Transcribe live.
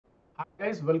Hi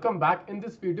guys, welcome back. In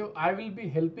this video, I will be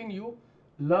helping you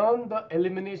learn the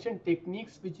elimination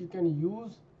techniques which you can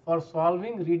use for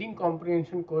solving reading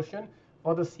comprehension question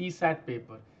for the CSAT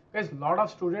paper. Guys, a lot of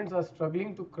students are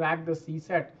struggling to crack the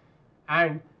CSAT,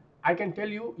 and I can tell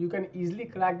you, you can easily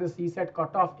crack the CSAT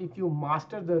cutoff if you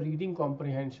master the reading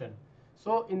comprehension.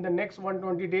 So in the next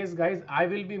 120 days, guys, I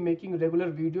will be making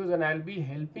regular videos and I'll be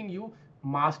helping you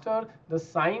master the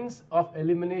science of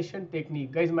elimination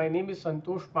technique. Guys, my name is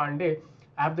Santosh Pandey.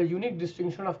 I have the unique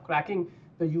distinction of cracking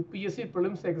the UPSC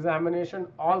prelims examination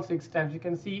all 6 times. You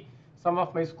can see some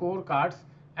of my scorecards,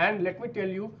 and let me tell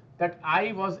you that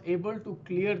I was able to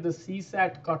clear the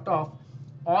CSAT cutoff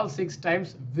all 6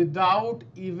 times without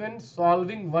even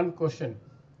solving one question.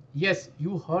 Yes,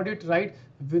 you heard it right.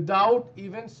 Without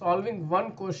even solving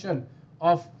one question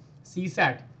of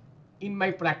CSAT in my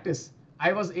practice,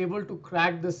 I was able to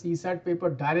crack the CSAT paper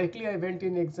directly. I went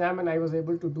in exam and I was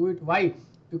able to do it. Why?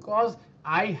 Because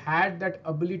I had that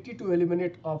ability to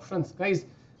eliminate options. Guys,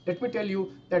 let me tell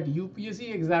you that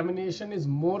UPSC examination is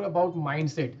more about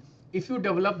mindset. If you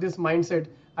develop this mindset,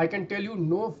 I can tell you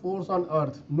no force on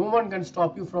earth, no one can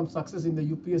stop you from success in the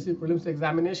UPSC prelims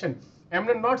examination.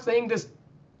 I'm not saying this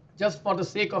just for the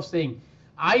sake of saying.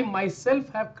 I myself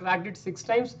have cracked it 6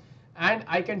 times, and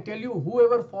I can tell you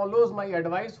whoever follows my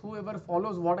advice, whoever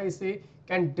follows what I say,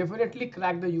 can definitely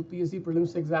crack the UPSC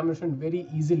prelims examination very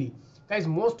easily. Guys,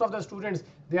 most of the students,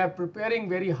 they are preparing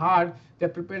very hard. They're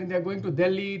preparing, they're going to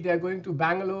Delhi, they're going to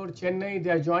Bangalore, Chennai, they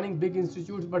are joining big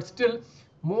institutes, but still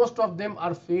most of them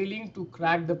are failing to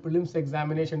crack the prelims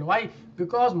examination. Why?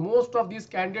 Because most of these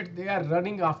candidates, they are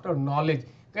running after knowledge.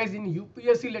 Guys, in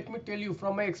UPSC, let me tell you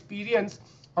from my experience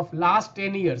of last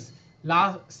 10 years,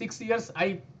 last 6 years,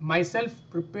 I myself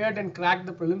prepared and cracked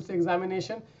the prelims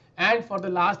examination, and for the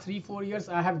last 3-4 years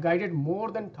I have guided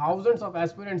more than thousands of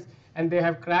aspirants and they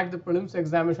have cracked the prelims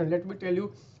examination. Let me tell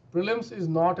you, prelims is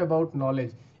not about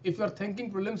knowledge. If you are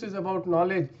thinking prelims is about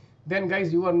knowledge, then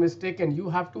guys, you are mistaken. You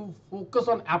have to focus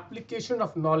on application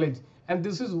of knowledge, and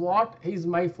this is what is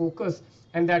my focus,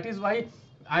 and that is why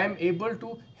I am able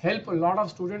to help a lot of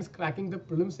students cracking the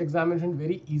prelims examination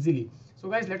very easily. So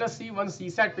guys, let us see one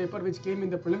CSAT paper which came in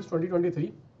the prelims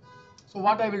 2023. So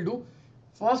what I will do,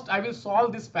 first I will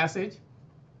solve this passage.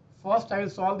 First I will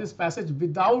solve this passage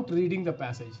without reading the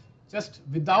passage, just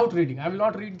without reading. I will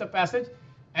not read the passage,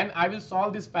 and I will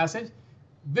solve this passage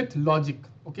with logic.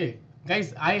 Okay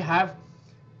guys, I have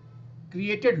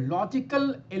created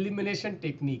logical elimination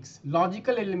techniques.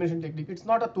 Logical elimination technique, it's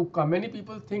not a tukka. Many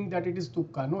people think that it is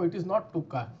tukka. No, it is not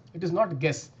tukka. It is not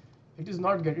guess. It is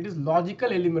not get. It is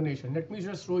logical elimination. Let me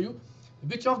just show you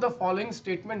which of the following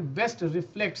statement best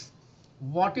reflects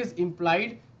what is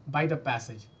implied by the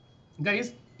passage.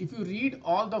 Guys, if you read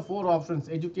all the 4 options,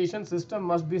 education system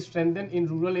must be strengthened in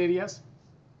rural areas,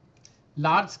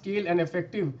 large scale and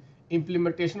effective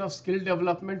implementation of skill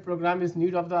development program is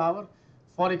need of the hour,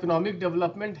 for economic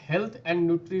development, health and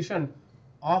nutrition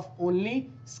of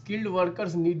only skilled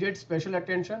workers needed special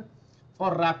attention,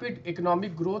 for rapid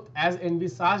economic growth as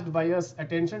envisaged by us,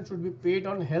 attention should be paid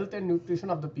on health and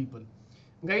nutrition of the people.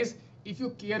 Guys, if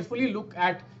you carefully look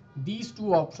at these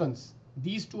two options,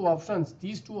 these two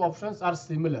options are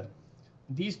similar.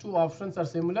 These two options are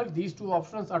similar. These two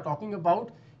options are talking about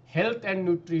health and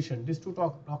nutrition. These two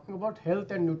talking about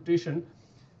health and nutrition.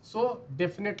 So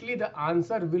definitely the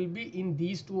answer will be in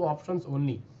these two options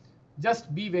only.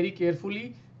 Just be very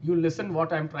carefully, you listen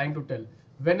what I am trying to tell.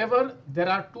 Whenever there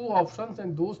are two options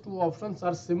and those two options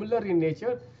are similar in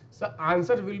nature, so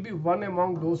answer will be one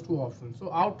among those two options.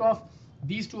 So out of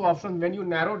these two options, when you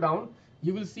narrow down,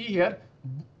 you will see here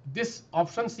this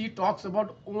option C talks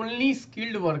about only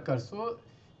skilled workers. So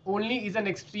only is an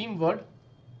extreme word.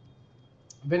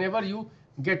 Whenever you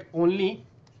get only,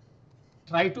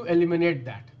 try to eliminate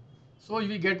that. So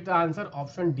we get the answer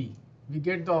option D. We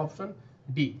get the option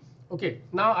D. Okay,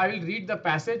 now I will read the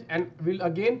passage and will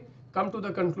again come to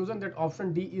the conclusion that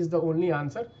option D is the only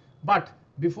answer. But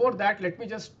before that, let me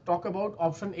just talk about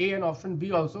option A and option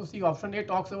B also. See, option A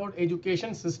talks about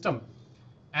education system,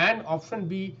 and option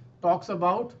B talks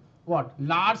about what?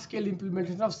 Large scale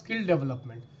implementation of skill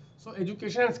development. So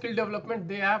education and skill development,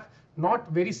 they have not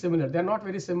very similar. They are not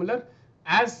very similar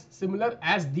as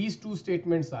these two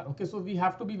statements are. Okay, so we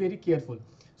have to be very careful.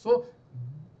 So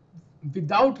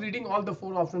without reading all the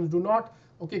 4 options, do not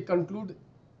conclude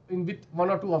in with 1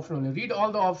 or 2 options only. Read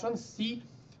all the options, see,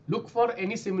 look for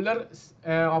any similar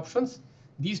options.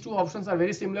 These two options are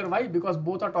very similar. Why? Because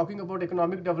both are talking about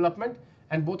economic development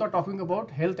and both are talking about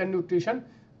health and nutrition.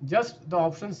 Just the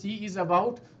option C is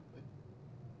about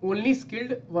only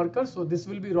skilled workers, so this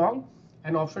will be wrong,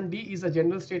 and option D is a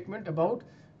general statement about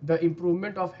the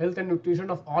improvement of health and nutrition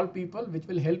of all people, which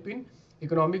will help in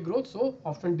economic growth. So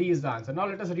option D is the answer. Now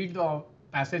let us read the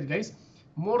passage, guys.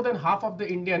 More than half of the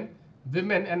Indian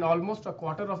women and almost a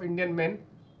quarter of Indian men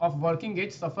of working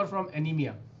age suffer from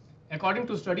anemia. According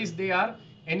to studies, they are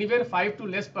anywhere 5 to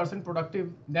less %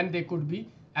 productive than they could be.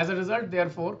 As a result,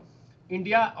 therefore,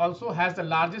 India also has the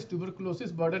largest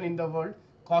tuberculosis burden in the world,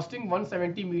 costing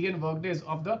 170 million workdays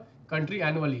of the country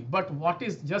annually. But what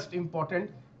is just important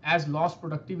as lost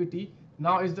productivity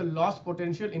now is the lost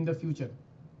potential in the future.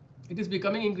 It is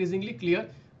becoming increasingly clear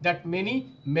that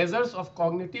many measures of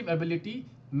cognitive ability,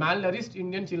 malnourished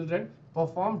Indian children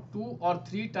perform 2 or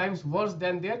 3 times worse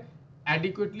than their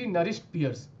adequately nourished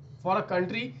peers. For a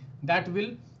country that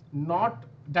will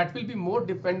be more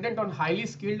dependent on highly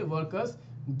skilled workers,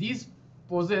 these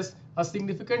poses a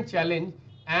significant challenge,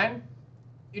 and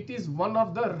it is one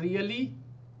that really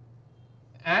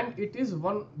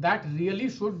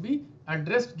should be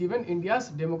addressed given India's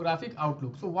demographic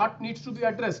outlook. So what needs to be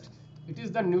addressed? It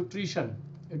is the nutrition.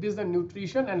 It is the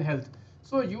nutrition and health.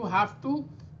 So you have to,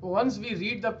 once we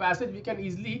read the passage, we can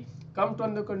easily come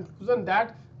to the conclusion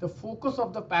that the focus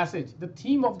of the passage, the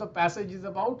theme of the passage is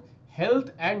about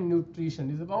health and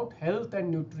nutrition,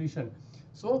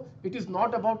 So it is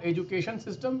not about education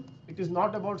system, it is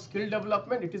not about skill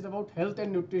development, it is about health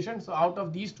and nutrition. So out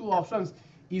of these two options,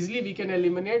 easily we can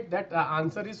eliminate that.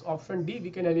 Answer is option D.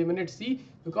 We can eliminate C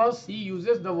because C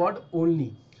uses the word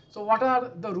only. So what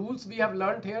are the rules we have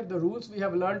learned here? The rules we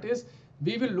have learned is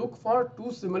we will look for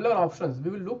two similar options.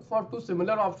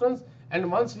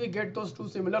 And once we get those two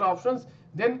similar options,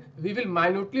 then we will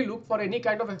minutely look for any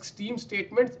kind of extreme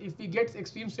statements. If we get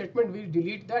extreme statement, we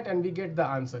delete that and we get the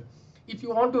answer. If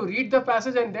you want to read the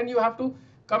passage and then you have to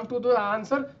come to the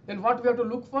answer, then what we have to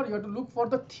look for? You have to look for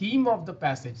the theme of the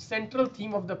passage, central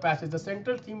theme of the passage,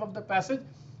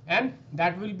 and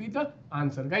that will be the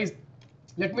answer. Guys,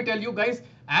 let me tell you guys,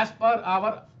 as per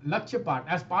our Lakshya part,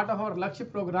 as part of our Lakshya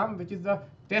program, which is the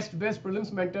test-based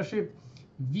prelims mentorship,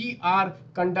 we are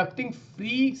conducting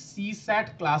free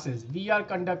CSAT classes.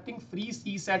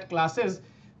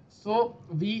 So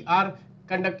we are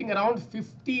conducting around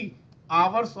 50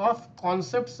 hours of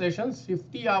concept sessions,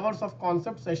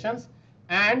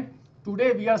 and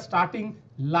today we are starting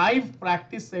live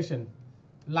practice sessions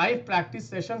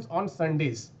on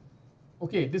Sundays.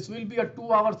 Okay, this will be a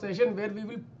 2-hour session where we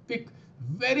will pick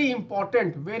very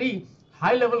important, very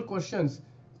high level questions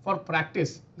for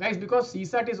practice, guys, because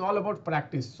CSAT is all about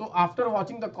practice. So after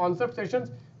watching the concept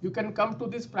sessions, you can come to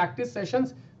these practice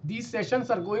sessions. These sessions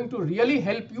are going to really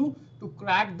help you to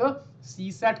crack the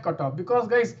CSAT cutoff, because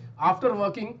guys, after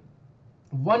working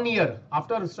 1 year,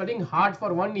 after studying hard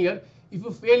for 1 year, if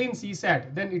you fail in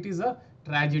CSAT, then it is a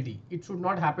tragedy. It should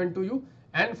not happen to you.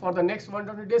 And for the next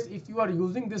 120 days, if you are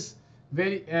using this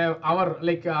our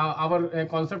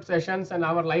concept sessions and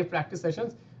our live practice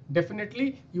sessions,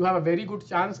 definitely you have a very good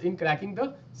chance in cracking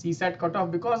the CSAT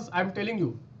cutoff, because I'm telling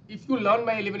you, if you learn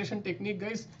my elimination technique,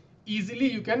 guys, easily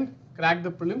you can crack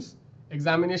the prelims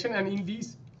examination. And in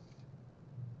these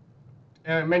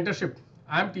mentorship,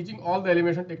 I am teaching all the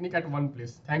elimination technique at one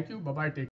place. Thank you. Bye bye. Take care.